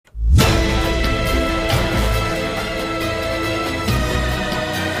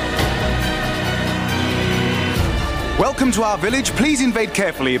Welcome to Our Village, Please Invade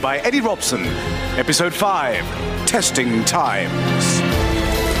Carefully by Eddie Robson. Episode 5, Testing Times.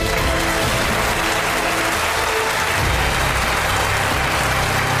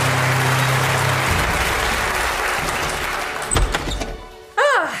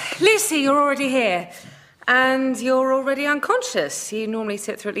 Lucy, you're already here. And you're already unconscious. You normally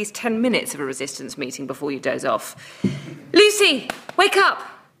sit through at least 10 minutes of a resistance meeting before you doze off. Lucy, wake up!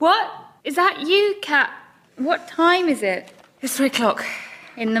 What? Is that you, Kat? What time is it? It's 3 o'clock.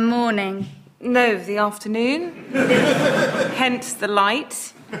 In the morning? No, the afternoon. Hence the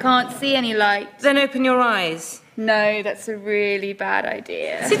light. Can't see any light. Then open your eyes. No, that's a really bad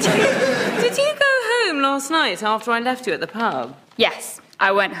idea. Did you go home last night after I left you at the pub? Yes.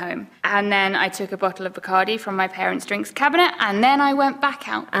 I went home, and then I took a bottle of Bacardi from my parents' drinks cabinet, and then I went back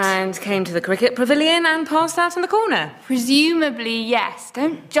out. And came to the cricket pavilion and passed out in the corner? Presumably, yes.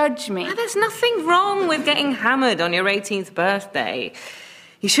 Don't judge me. Well, there's nothing wrong with getting hammered on your 18th birthday.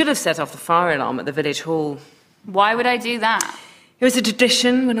 You should have set off the fire alarm at the village hall. Why would I do that? It was a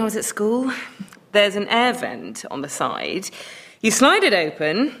tradition when I was at school. There's an air vent on the side. You slide it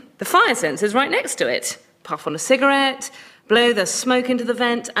open, the fire sensor's right next to it. Puff on a cigarette, blow the smoke into the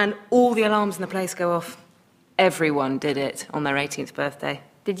vent, and all the alarms in the place go off. Everyone did it on their 18th birthday.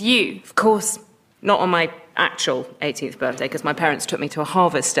 Did you? Of course. Not on my actual 18th birthday, because my parents took me to a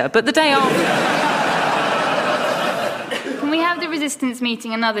harvester, but the day after. Can we have the resistance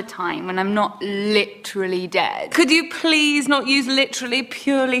meeting another time when I'm not literally dead? Could you please not use literally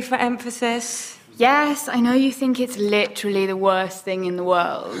purely for emphasis? Yes, I know you think it's literally the worst thing in the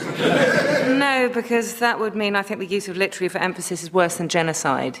world. No, because that would mean I think the use of literally for emphasis is worse than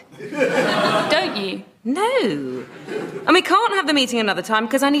genocide. Don't you? No. And we can't have the meeting another time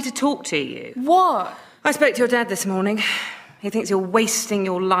because I need to talk to you. What? I spoke to your dad this morning. He thinks you're wasting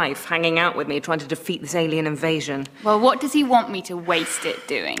your life hanging out with me trying to defeat this alien invasion. Well, what does he want me to waste it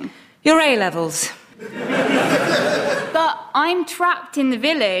doing? Your A-levels. But I'm trapped in the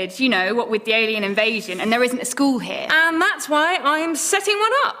village, you know, what with the alien invasion, and there isn't a school here. And that's why I'm setting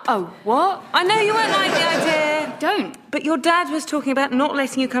one up. Oh, what? I know you won't like the idea. Don't. But your dad was talking about not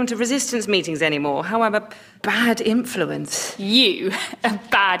letting you come to resistance meetings anymore. How I'm a bad influence. You? A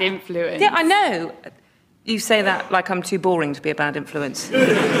bad influence? Yeah, I know. You say that like I'm too boring to be a bad influence.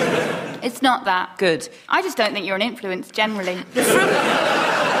 It's not that. Good. I just don't think you're an influence generally.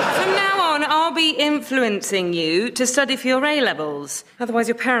 From now on, I'll be influencing you to study for your A-levels. Otherwise,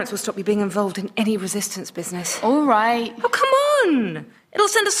 your parents will stop you being involved in any resistance business. All right. Oh, come on! It'll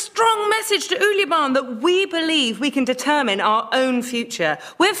send a strong message to Uliban that we believe we can determine our own future.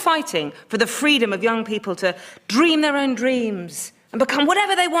 We're fighting for the freedom of young people to dream their own dreams and become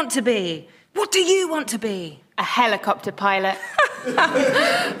whatever they want to be. What do you want to be? A helicopter pilot.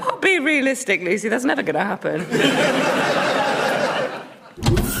 I'll be realistic, Lucy. That's never going to happen.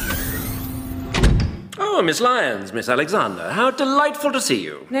 Oh, Miss Lyons, Miss Alexander, how delightful to see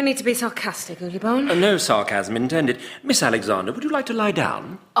you. No need to be sarcastic, Uliban. No sarcasm intended. Miss Alexander, would you like to lie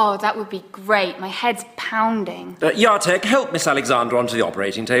down? Oh, that would be great. My head's pounding. Yartek, help Miss Alexander onto the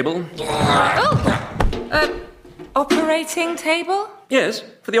operating table. Operating table? Yes,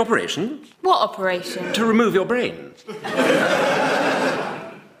 for the operation. What operation? To remove your brain.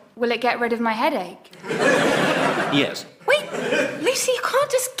 Will it get rid of my headache? Yes. Wait, Lucy, you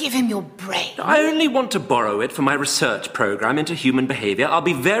can't just give him your brain. I only want to borrow it for my research program into human behaviour. I'll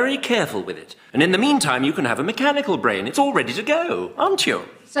be very careful with it. And in the meantime, you can have a mechanical brain. It's all ready to go, aren't you?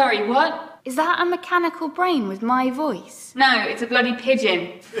 Sorry, what? Is that a mechanical brain with my voice? No, it's a bloody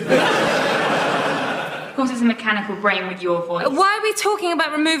pigeon. Of course it's a mechanical brain with your voice. Why are we talking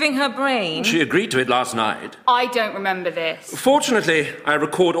about removing her brain? She agreed to it last night. I don't remember this. Fortunately, I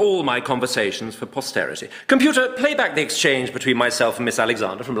record all my conversations for posterity. Computer, play back the exchange between myself and Miss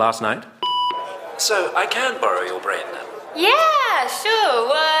Alexander from last night. So, I can borrow your brain now? Yeah, sure,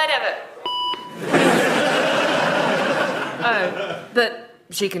 whatever. Oh, but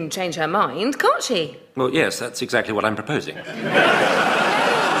she can change her mind, can't she? Well, yes, that's exactly what I'm proposing.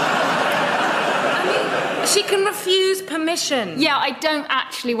 She can refuse permission. Yeah, I don't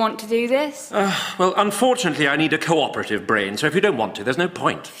actually want to do this. Well, unfortunately, I need a cooperative brain, so if you don't want to, there's no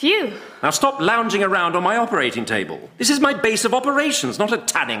point. Phew. Now stop lounging around on my operating table. This is my base of operations, not a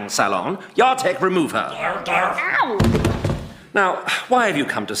tanning salon. Yartek, remove her. Ow! Now, why have you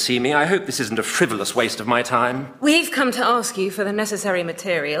come to see me? I hope this isn't a frivolous waste of my time. We've come to ask you for the necessary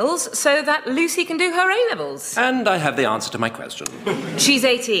materials so that Lucy can do her A-levels. And I have the answer to my question. She's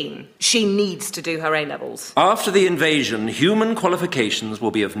 18. She needs to do her A-levels. After the invasion, human qualifications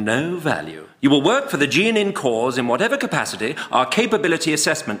will be of no value. You will work for the GNN cause in whatever capacity our capability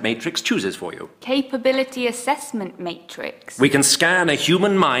assessment matrix chooses for you. Capability assessment matrix? We can scan a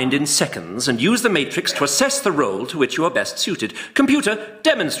human mind in seconds and use the matrix to assess the role to which you are best suited. Computer,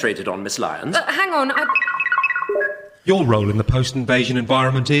 demonstrated on Miss Lyons. Hang on, Your role in the post-invasion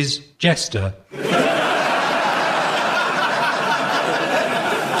environment is Jester.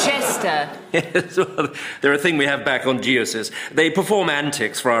 Jester? Yes, well, they're a thing we have back on Geosis. They perform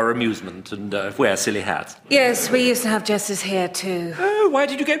antics for our amusement and wear silly hats. Yes, we used to have jesters here too. Oh, why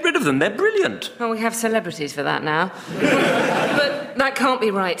did you get rid of them? They're brilliant. Well, we have celebrities for that now. But that can't be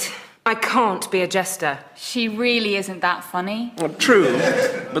right. I can't be a jester. She really isn't that funny. Well, true,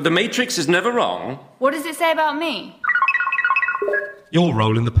 but the Matrix is never wrong. What does it say about me? Your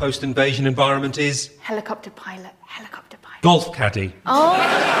role in the post-invasion environment is Helicopter pilot, helicopter pilot. golf caddy. Oh,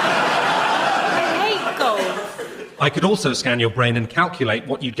 I hate golf. I could also scan your brain and calculate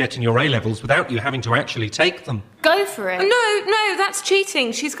what you'd get in your A-levels without you having to actually take them. Go for it. No, that's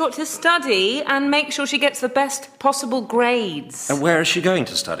cheating. She's got to study and make sure she gets the best possible grades. And where is she going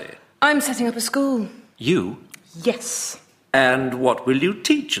to study? I'm setting up a school. You? Yes. And what will you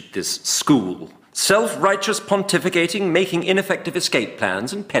teach at this school? Self-righteous pontificating, making ineffective escape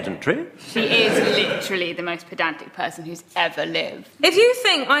plans, and pedantry? She is literally the most pedantic person who's ever lived. If you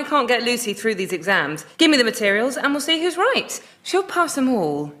think I can't get Lucy through these exams, give me the materials and we'll see who's right. She'll pass them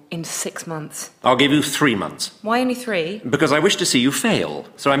all in 6 months. I'll give you 3 months. Why only 3? Because I wish to see you fail.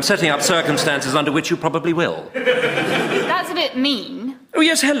 So I'm setting up circumstances under which you probably will. That's a bit mean. Oh,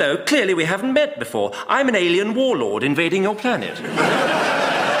 yes, hello. Clearly we haven't met before. I'm an alien warlord invading your planet.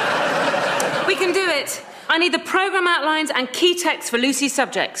 We can do it. I need the programme outlines and key text for Lucy's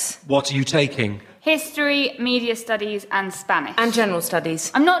subjects. What are you taking? History, media studies, and Spanish. And general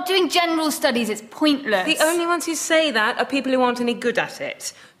studies. I'm not doing general studies, it's pointless. The only ones who say that are people who aren't any good at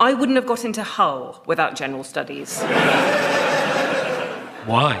it. I wouldn't have got into Hull without general studies.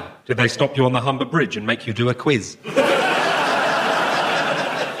 Why? Did they stop you on the Humber Bridge and make you do a quiz?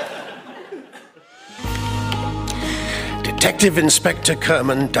 Detective Inspector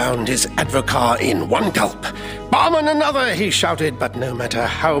Kerman downed his advocar in one gulp. "Barman, another," he shouted, but no matter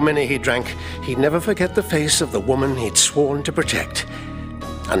how many he drank, he'd never forget the face of the woman he'd sworn to protect.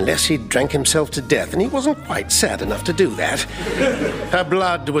 Unless he drank himself to death, and he wasn't quite sad enough to do that. Her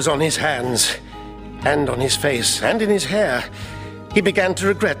blood was on his hands, and on his face, and in his hair. He began to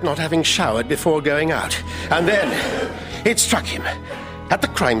regret not having showered before going out. And then it struck him. At the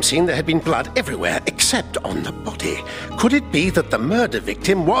crime scene, there had been blood everywhere, except on the body. Could it be that the murder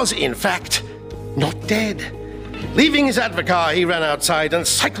victim was, in fact, not dead? Leaving his advocar, he ran outside and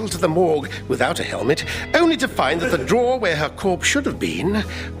cycled to the morgue without a helmet, only to find that the drawer where her corpse should have been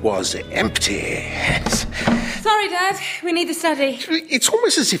was empty. Sorry, Dad. We need the study. It's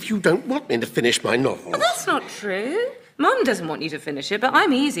almost as if you don't want me to finish my novel. Well, that's not true. Mum doesn't want you to finish it, but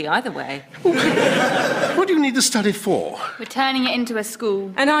I'm easy either way. What do you need to study for? We're turning it into a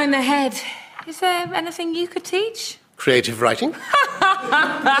school. And I'm the head. Is there anything you could teach? Creative writing?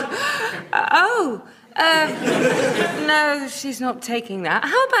 No, she's not taking that.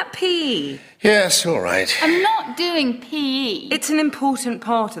 How about PE? Yes, all right. I'm not doing PE. It's an important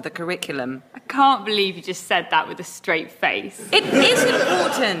part of the curriculum. I can't believe you just said that with a straight face. It is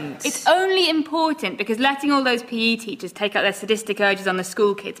important. It's only important because letting all those PE teachers take out their sadistic urges on the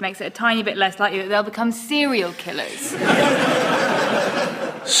school kids makes it a tiny bit less likely that they'll become serial killers.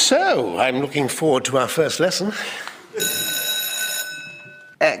 So, I'm looking forward to our first lesson.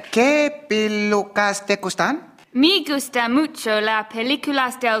 ¿Qué pelucas te gustan? Me gusta mucho las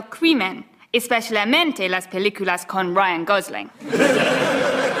películas del crimen, especialmente las películas con Ryan Gosling.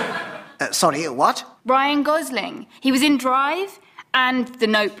 Sorry, what? Ryan Gosling. He was in Drive and The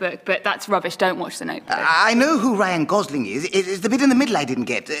Notebook, but that's rubbish. Don't watch The Notebook. I know who Ryan Gosling is. It's the bit in the middle I didn't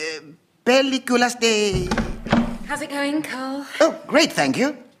get. Películas de... How's it going, Carl? Oh, great, thank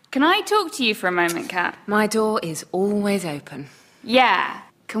you. Can I talk to you for a moment, Kat? My door is always open. Yeah.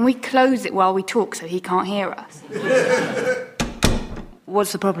 Can we close it while we talk so he can't hear us?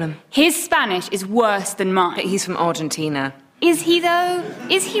 What's the problem? His Spanish is worse than mine. But he's from Argentina. Is he, though?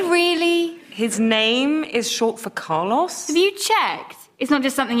 Is he really? His name is short for Carlos. Have you checked? It's not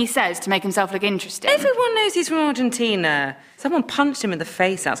just something he says to make himself look interesting. Everyone knows he's from Argentina. Someone punched him in the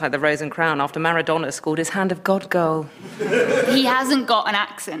face outside the Rose and Crown after Maradona scored his Hand of God goal. He hasn't got an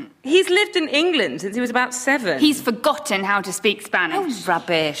accent. He's lived in England since he was about 7. He's forgotten how to speak Spanish. Oh,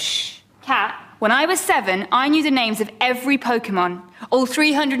 rubbish. Kat, when I was 7, I knew the names of every Pokemon. All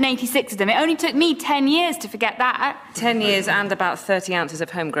 386 of them. It only took me 10 years to forget that. 10 years and about 30 ounces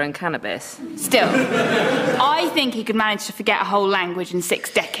of homegrown cannabis. Still, I think he could manage to forget a whole language in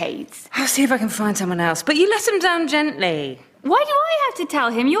 6 decades. I'll see if I can find someone else. But you let him down gently. Why do I have to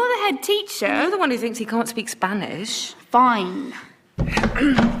tell him? You're the head teacher. You're the one who thinks he can't speak Spanish. Fine.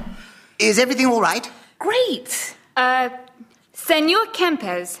 Is everything all right? Great. Señor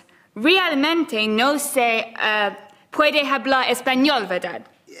Kempes, realmente no se puede hablar español, ¿verdad?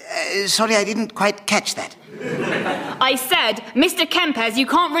 Sorry, I didn't quite catch that. I said, Mr. Kempes, you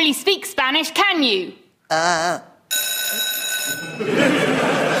can't really speak Spanish, can you?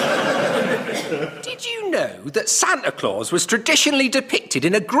 Did you know that Santa Claus was traditionally depicted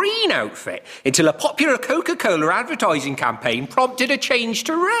in a green outfit until a popular Coca-Cola advertising campaign prompted a change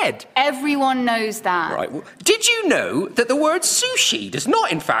to red? Everyone knows that. Right. Well, did you know that the word sushi does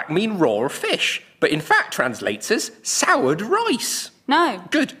not in fact mean raw fish, but in fact translates as soured rice? No.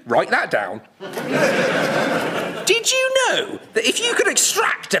 Good. Write that down. Did you know that if you could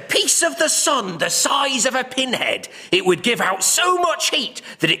extract a piece of the sun the size of a pinhead, it would give out so much heat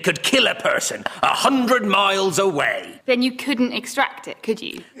that it could kill a person 100 miles away? Then you couldn't extract it, could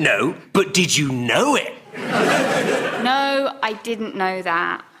you? No, but did you know it? No, I didn't know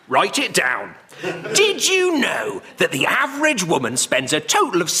that. Write it down. Did you know that the average woman spends a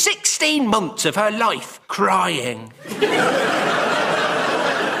total of 16 months of her life crying?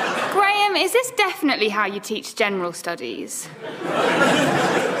 Is this definitely how you teach general studies?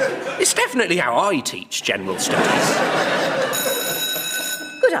 It's definitely how I teach general studies.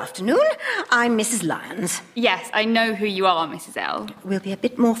 Good afternoon. I'm Mrs. Lyons. Yes, I know who you are, Mrs. L. We'll be a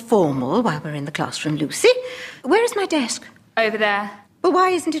bit more formal while we're in the classroom, Lucy. Where is my desk? Over there. Well, why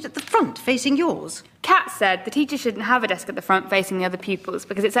isn't it at the front, facing yours? Kat said the teacher shouldn't have a desk at the front facing the other pupils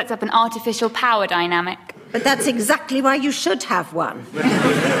because it sets up an artificial power dynamic. But that's exactly why you should have one.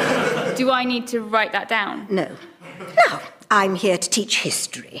 Do I need to write that down? No. No, I'm here to teach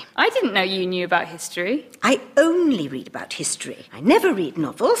history. I didn't know you knew about history. I only read about history. I never read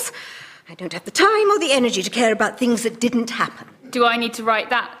novels. I don't have the time or the energy to care about things that didn't happen. Do I need to write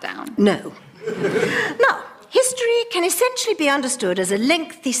that down? No. No. History can essentially be understood as a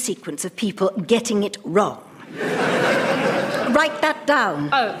lengthy sequence of people getting it wrong. Write that down.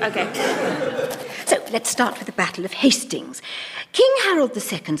 Oh, OK. So, let's start with the Battle of Hastings. King Harold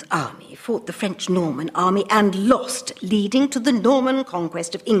II's army fought the French-Norman army and lost, leading to the Norman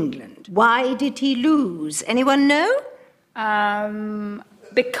conquest of England. Why did he lose? Anyone know?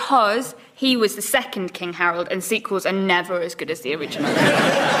 Because he was the second King Harold, and sequels are never as good as the original.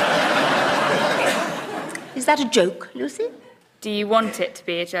 Is that a joke, Lucy? Do you want it to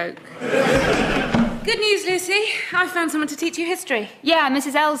be a joke? Good news, Lucy. I found someone to teach you history. Yeah,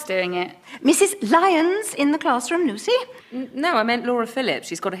 Mrs. L's doing it. Mrs. Lyons in the classroom, Lucy? No, I meant Laura Phillips.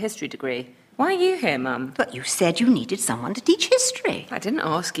 She's got a history degree. Why are you here, Mum? But you said you needed someone to teach history. I didn't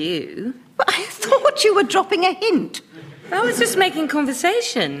ask you. But I thought you were dropping a hint. I was just making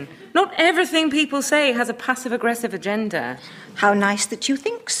conversation. Not everything people say has a passive-aggressive agenda. How nice that you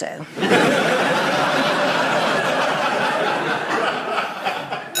think so.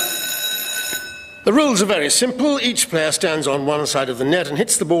 The rules are very simple. Each player stands on one side of the net and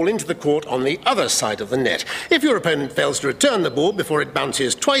hits the ball into the court on the other side of the net. If your opponent fails to return the ball before it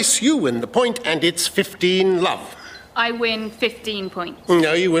bounces twice, you win the point, and it's 15 love. I win 15 points.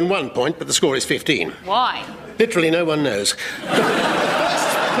 No, you win 1 point, but the score is 15. Why? Literally no one knows. The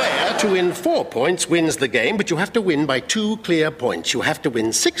first player to win 4 points wins the game, but you have to win by 2 clear points. You have to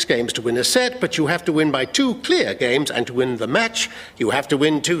win 6 games to win a set, but you have to win by 2 clear games, and to win the match, you have to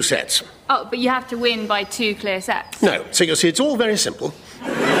win 2 sets. Oh, but you have to win by 2 clear sets. No, so you'll see it's all very simple.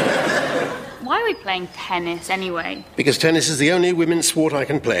 Why are we playing tennis anyway? Because tennis is the only women's sport I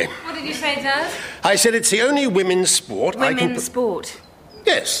can play. What did you say, Dad? I said it's the only women's sport I can... Women's sport.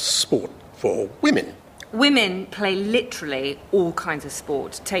 Yes, sport for women. Women play literally all kinds of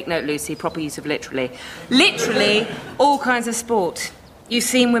sport. Take note, Lucy, proper use of literally. Literally all kinds of sport. You've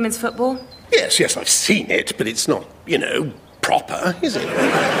seen women's football? Yes, I've seen it, but it's not, proper, is it?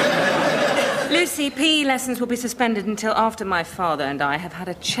 Lucy, PE lessons will be suspended until after my father and I have had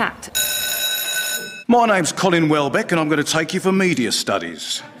a chat. My name's Colin Welbeck, and I'm going to take you for media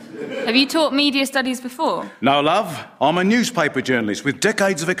studies. Have you taught media studies before? No, love. I'm a newspaper journalist with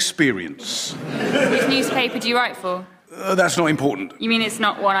decades of experience. Which newspaper do you write for? That's not important. You mean it's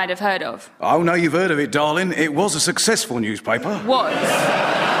not one I'd have heard of? Oh, no, you've heard of it, darling. It was a successful newspaper. Was? What?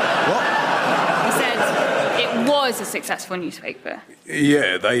 You said it was a successful newspaper.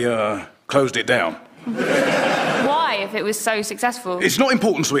 Yeah, they closed it down. Why, if it was so successful? It's not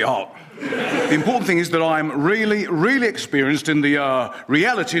important, sweetheart. The important thing is that I'm really, really experienced in the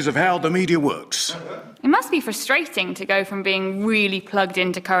realities of how the media works. It must be frustrating to go from being really plugged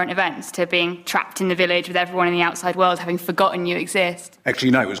into current events to being trapped in the village with everyone in the outside world having forgotten you exist.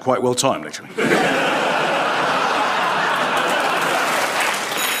 Actually, no, it was quite well timed, actually.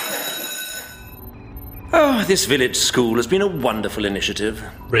 Oh, this village school has been a wonderful initiative.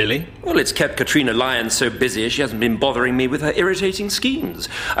 Really? Well, it's kept Katrina Lyons so busy she hasn't been bothering me with her irritating schemes.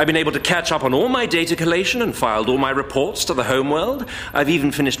 I've been able to catch up on all my data collation and filed all my reports to the home world. I've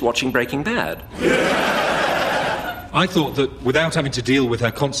even finished watching Breaking Bad. I thought that without having to deal with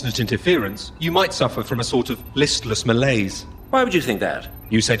her constant interference, you might suffer from a sort of listless malaise. Why would you think that?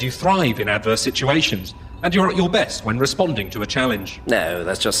 You said you thrive in adverse situations, and you're at your best when responding to a challenge. No,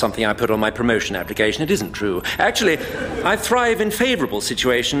 that's just something I put on my promotion application. It isn't true. Actually, I thrive in favourable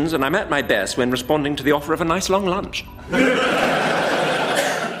situations, and I'm at my best when responding to the offer of a nice long lunch.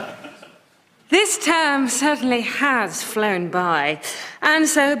 This term certainly has flown by. And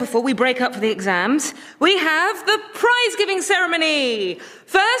so, before we break up for the exams, we have the prize-giving ceremony.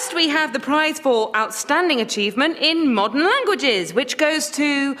 First, we have the prize for outstanding achievement in modern languages, which goes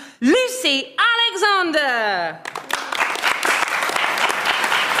to Lucy Alexander.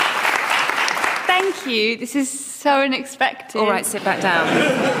 Thank you. This is so unexpected. All right, sit back down.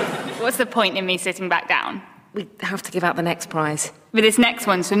 What's the point in me sitting back down? We have to give out the next prize. But this next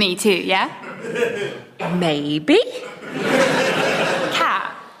one's for me too, yeah? Maybe?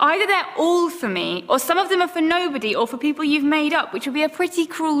 Kat, either they're all for me, or some of them are for nobody, or for people you've made up, which would be a pretty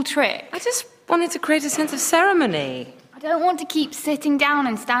cruel trick. I just wanted to create a sense of ceremony. I don't want to keep sitting down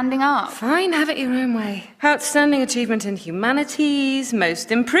and standing up. Fine, have it your own way. Outstanding achievement in humanities,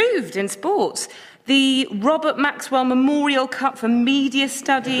 most improved in sports, the Robert Maxwell Memorial Cup for Media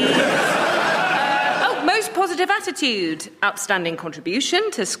Studies. Most positive attitude, outstanding contribution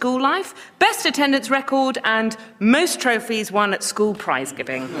to school life, best attendance record, and most trophies won at school prize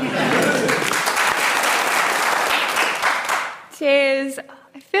giving. Cheers.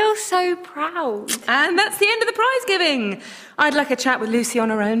 I feel so proud. And that's the end of the prize giving. I'd like a chat with Lucy on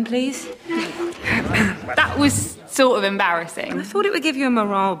her own, please. That was sort of embarrassing. I thought it would give you a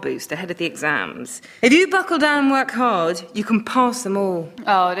morale boost ahead of the exams. If you buckle down and work hard, you can pass them all.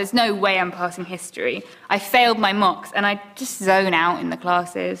 Oh, there's no way I'm passing history. I failed my mocks and I just zone out in the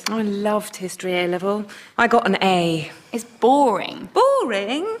classes. I loved history A-level. I got an A. It's boring.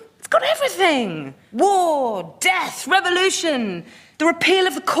 Boring? It's got everything. War, death, revolution, the repeal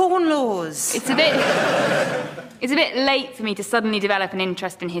of the Corn Laws. It's a bit late for me to suddenly develop an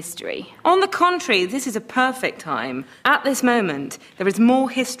interest in history. On the contrary, this is a perfect time. At this moment, there is more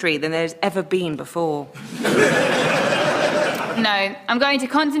history than there's ever been before. No, I'm going to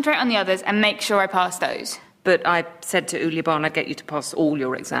concentrate on the others and make sure I pass those. But I said to Ulyaban I'd get you to pass all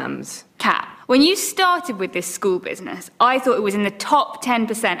your exams. Kat, when you started with this school business, I thought it was in the top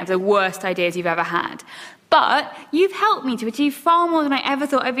 10% of the worst ideas you've ever had. But you've helped me to achieve far more than I ever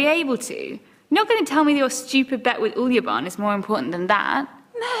thought I'd be able to. You're not going to tell me that your stupid bet with Ulyaban is more important than that?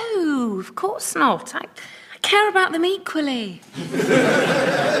 No, of course not. I care about them equally.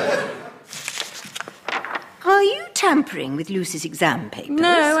 Are you tampering with Lucy's exam papers?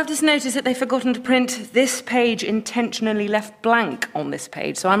 No, I've just noticed that they've forgotten to print this page intentionally left blank on this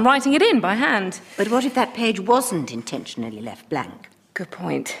page, so I'm writing it in by hand. But what if that page wasn't intentionally left blank? Good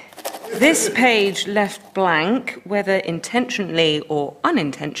point. This page left blank, whether intentionally or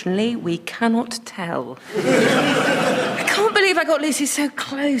unintentionally, we cannot tell. I can't believe I got Lucy so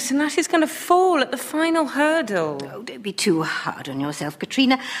close, and that is going to fall at the final hurdle. Oh, don't be too hard on yourself,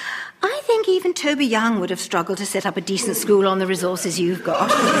 Katrina. I think even Toby Young would have struggled to set up a decent school on the resources you've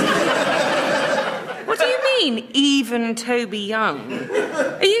got. What do you mean, even Toby Young?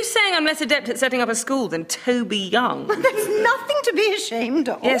 Are you saying I'm less adept at setting up a school than Toby Young? Well, there's nothing to be ashamed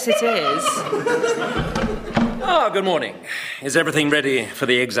of. Yes, it is. Ah, good morning. Is everything ready for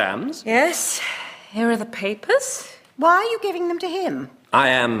the exams? Yes. Here are the papers. Why are you giving them to him? I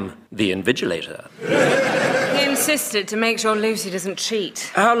am the invigilator. He insisted to make sure Lucy doesn't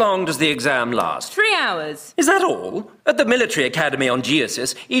cheat. How long does the exam last? 3 hours. Is that all? At the military academy on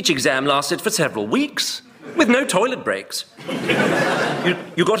Geosis, each exam lasted for several weeks, with no toilet breaks.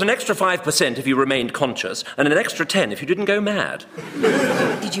 You got an extra 5% if you remained conscious, and an extra 10 if you didn't go mad.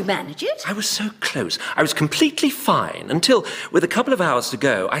 Did you manage it? I was so close. I was completely fine until, with a couple of hours to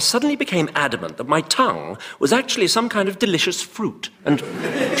go, I suddenly became adamant that my tongue was actually some kind of delicious fruit, and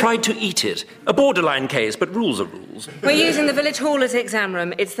tried to eat it. A borderline case, but rules are rules. We're using the village hall as exam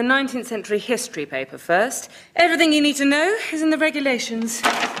room. It's the 19th century history paper first. Everything you need to know is in the regulations.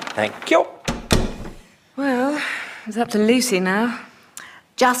 Thank you. Well, it's up to Lucy now.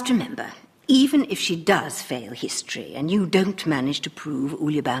 Just remember, even if she does fail history and you don't manage to prove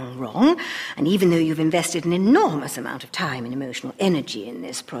Ulyaban wrong, and even though you've invested an enormous amount of time and emotional energy in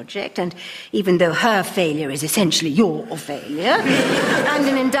this project, and even though her failure is essentially your failure, and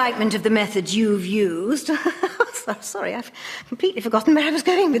an indictment of the methods you've used... Sorry, I've completely forgotten where I was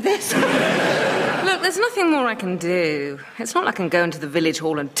going with this. Look, there's nothing more I can do. It's not like I can go into the village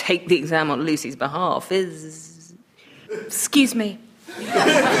hall and take the exam on Lucy's behalf, Excuse me.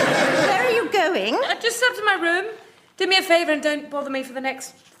 Where are you going? Just up to my room. Do me a favour and don't bother me for the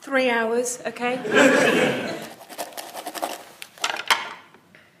next 3 hours, OK?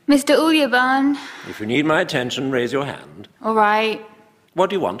 Mr. Ulyaban. If you need my attention, raise your hand. All right.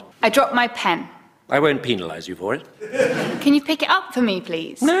 What do you want? I dropped my pen. I won't penalise you for it. Can you pick it up for me,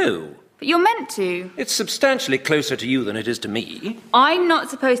 please? No. But you're meant to. It's substantially closer to you than it is to me. I'm not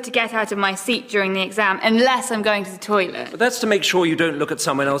supposed to get out of my seat during the exam unless I'm going to the toilet. But that's to make sure you don't look at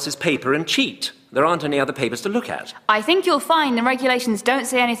someone else's paper and cheat. There aren't any other papers to look at. I think you'll find the regulations don't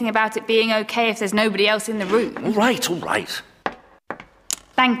say anything about it being okay if there's nobody else in the room. All right, all right.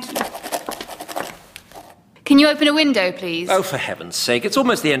 Thank you. Can you open a window, please? Oh, for heaven's sake, it's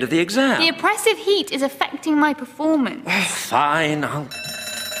almost the end of the exam. The oppressive heat is affecting my performance. Fine,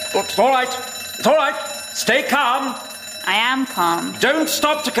 It's all right. It's all right. Stay calm. I am calm. Don't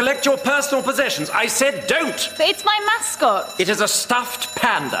stop to collect your personal possessions. I said don't. But it's my mascot. It is a stuffed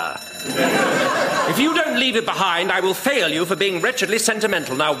panda. If you don't leave it behind, I will fail you for being wretchedly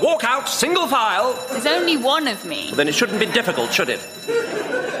sentimental. Now walk out, single file. There's only one of me. Well, then it shouldn't be difficult, should it?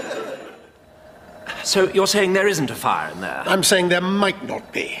 So you're saying there isn't a fire in there? I'm saying there might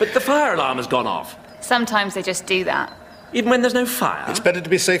not be. But the fire alarm has gone off. Sometimes they just do that. Even when there's no fire? It's better to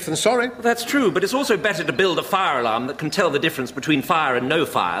be safe than sorry. Well, that's true, but it's also better to build a fire alarm that can tell the difference between fire and no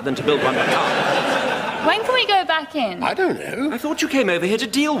fire than to build one that can't. When can we go back in? I don't know. I thought you came over here to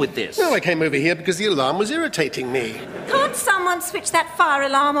deal with this. No, I came over here because the alarm was irritating me. Can't someone switch that fire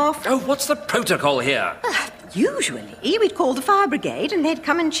alarm off? Oh, what's the protocol here? Usually, we'd call the fire brigade and they'd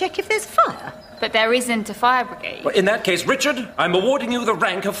come and check if there's fire. But there isn't a fire brigade. Well, in that case, Richard, I'm awarding you the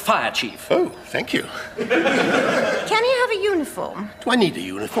rank of fire chief. Oh, thank you. Can he have a uniform? Do I need a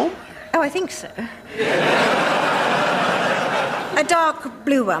uniform? Oh, I think so. A dark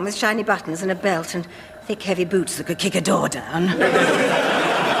blue one with shiny buttons and a belt and thick, heavy boots that could kick a door down. No,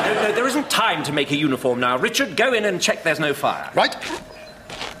 there isn't time to make a uniform now. Richard, go in and check there's no fire. Right.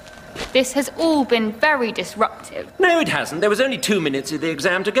 This has all been very disruptive. No, it hasn't. There was only 2 minutes of the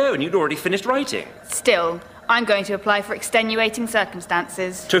exam to go, and you'd already finished writing. Still, I'm going to apply for extenuating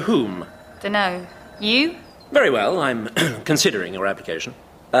circumstances. To whom? Dunno. You? Very well, I'm considering your application.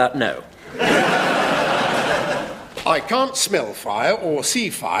 No. I can't smell fire or see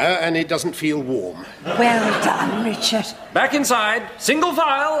fire, and it doesn't feel warm. Well done, Richard. Back inside, single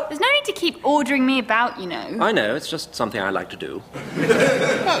file. There's no need to keep ordering me about, you know. I know, it's just something I like to do.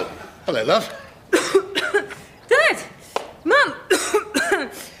 Oh, hello, love. Dad! Mum!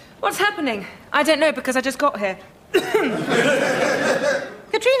 What's happening? I don't know because I just got here.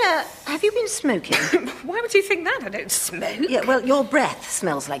 Katrina, have you been smoking? Why would you think that? I don't smoke. Yeah, well, your breath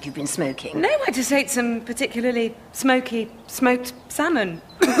smells like you've been smoking. No, I just ate some particularly smoky smoked salmon.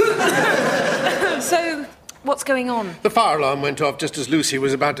 So, what's going on? The fire alarm went off just as Lucy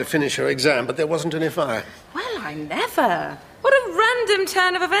was about to finish her exam, but there wasn't any fire. Well, I never. What a random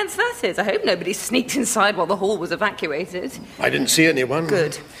turn of events that is. I hope nobody sneaked inside while the hall was evacuated. I didn't see anyone.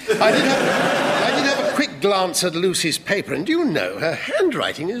 Good. I did have a quick glance at Lucy's paper, and you know, her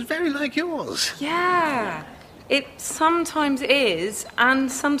handwriting is very like yours. Yeah. It sometimes is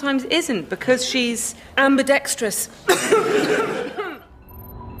and sometimes isn't because she's ambidextrous. I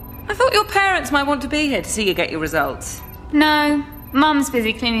thought your parents might want to be here to see you get your results. No. Mum's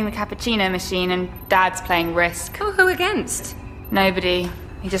busy cleaning the cappuccino machine and Dad's playing Risk. Oh, who against? Nobody.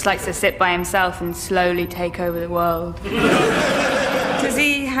 He just likes to sit by himself and slowly take over the world. Does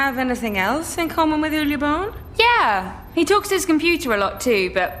he have anything else in common with Ulyaban? Yeah. He talks to his computer a lot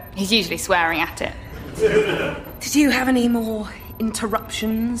too, but he's usually swearing at it. Did you have any more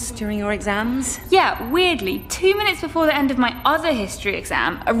interruptions during your exams? Yeah, weirdly, 2 minutes before the end of my other history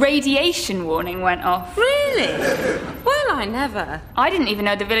exam, a radiation warning went off. Really? Well, I never. I didn't even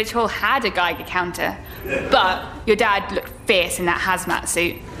know the village hall had a Geiger counter. But your dad looked fierce in that hazmat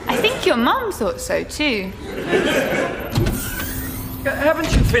suit. I think your mum thought so too.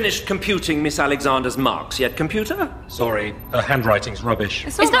 Haven't you finished computing Miss Alexander's marks yet, computer? Sorry, her handwriting's rubbish.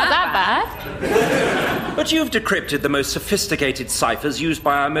 It's not that bad. But you've decrypted the most sophisticated ciphers used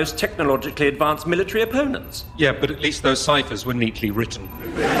by our most technologically advanced military opponents. Yeah, but at least those ciphers were neatly written.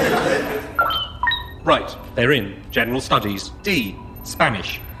 Right, they're in. General Studies. D.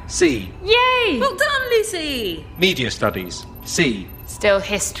 Spanish. C. Yay! Well done, Lucy! Media Studies. C. Still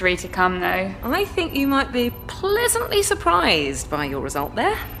history to come, though. I think you might be pleasantly surprised by your result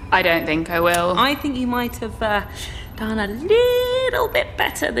there. I don't think I will. I think you might have done a little bit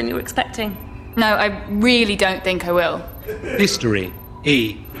better than you were expecting. No, I really don't think I will. History.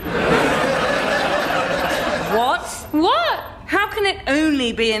 E. What? What? How can it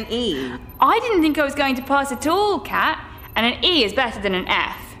only be an E? I didn't think I was going to pass at all, Kat. And an E is better than an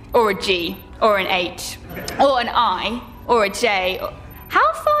F, or a G, or an H, or an I, or a J.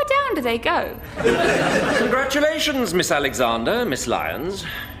 How far down do they go? Congratulations, Miss Alexander, Miss Lyons.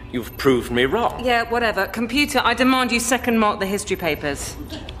 You've proved me wrong. Yeah, whatever. Computer, I demand you second mark the history papers.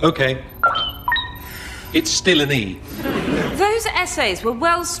 OK. It's still an E. Those essays were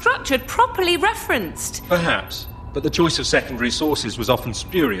well structured, properly referenced. Perhaps. But the choice of secondary sources was often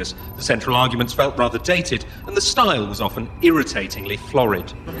spurious, the central arguments felt rather dated, and the style was often irritatingly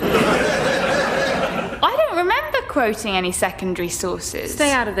florid. I don't remember quoting any secondary sources.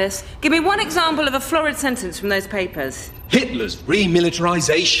 Stay out of this. Give me one example of a florid sentence from those papers. Hitler's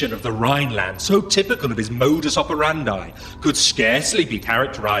remilitarization of the Rhineland, so typical of his modus operandi, could scarcely be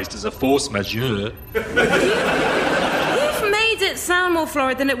characterized as a force majeure. You've made it sound more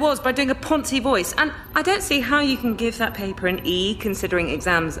florid than it was by doing a poncy voice, and I don't see how you can give that paper an E, considering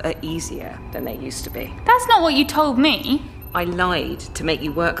exams are easier than they used to be. That's not what you told me. I lied to make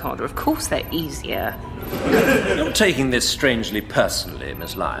you work harder. Of course they're easier. You're taking this strangely personally,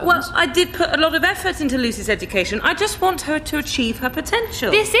 Miss Lyons. Well, I did put a lot of effort into Lucy's education. I just want her to achieve her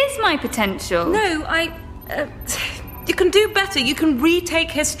potential. This is my potential. No, you can do better. You can retake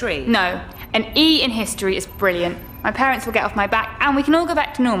history. No, an E in history is brilliant. My parents will get off my back and we can all go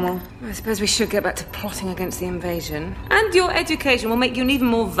back to normal. I suppose we should get back to plotting against the invasion. And your education will make you an even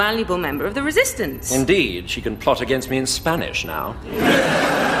more valuable member of the resistance. Indeed, she can plot against me in Spanish now.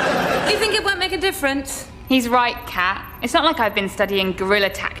 You think it won't make a difference? He's right, Kat. It's not like I've been studying guerrilla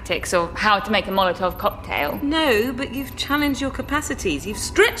tactics or how to make a Molotov cocktail. No, but you've challenged your capacities. You've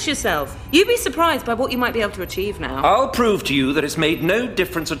stretched yourself. You'd be surprised by what you might be able to achieve now. I'll prove to you that it's made no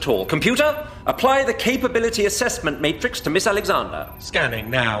difference at all. Computer, apply the capability assessment matrix to Miss Alexander. Scanning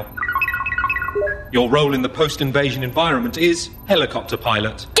now. Your role in the post-invasion environment is helicopter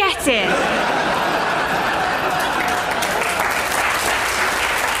pilot. Get in!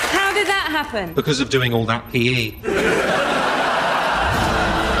 How did that happen? Because of doing all that PE.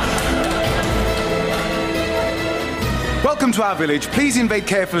 Welcome to our village. Please Invade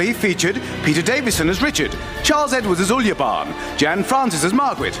Carefully featured Peter Davison as Richard, Charles Edwards as Ulyabarn, Jan Francis as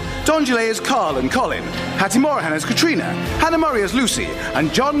Margaret, Don Gillet as Carl and Colin, Hattie Morahan as Katrina, Hannah Murray as Lucy,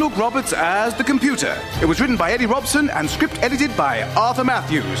 and John Luke Roberts as the computer. It was written by Eddie Robson and script edited by Arthur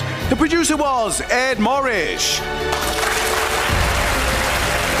Matthews. The producer was Ed Morrish.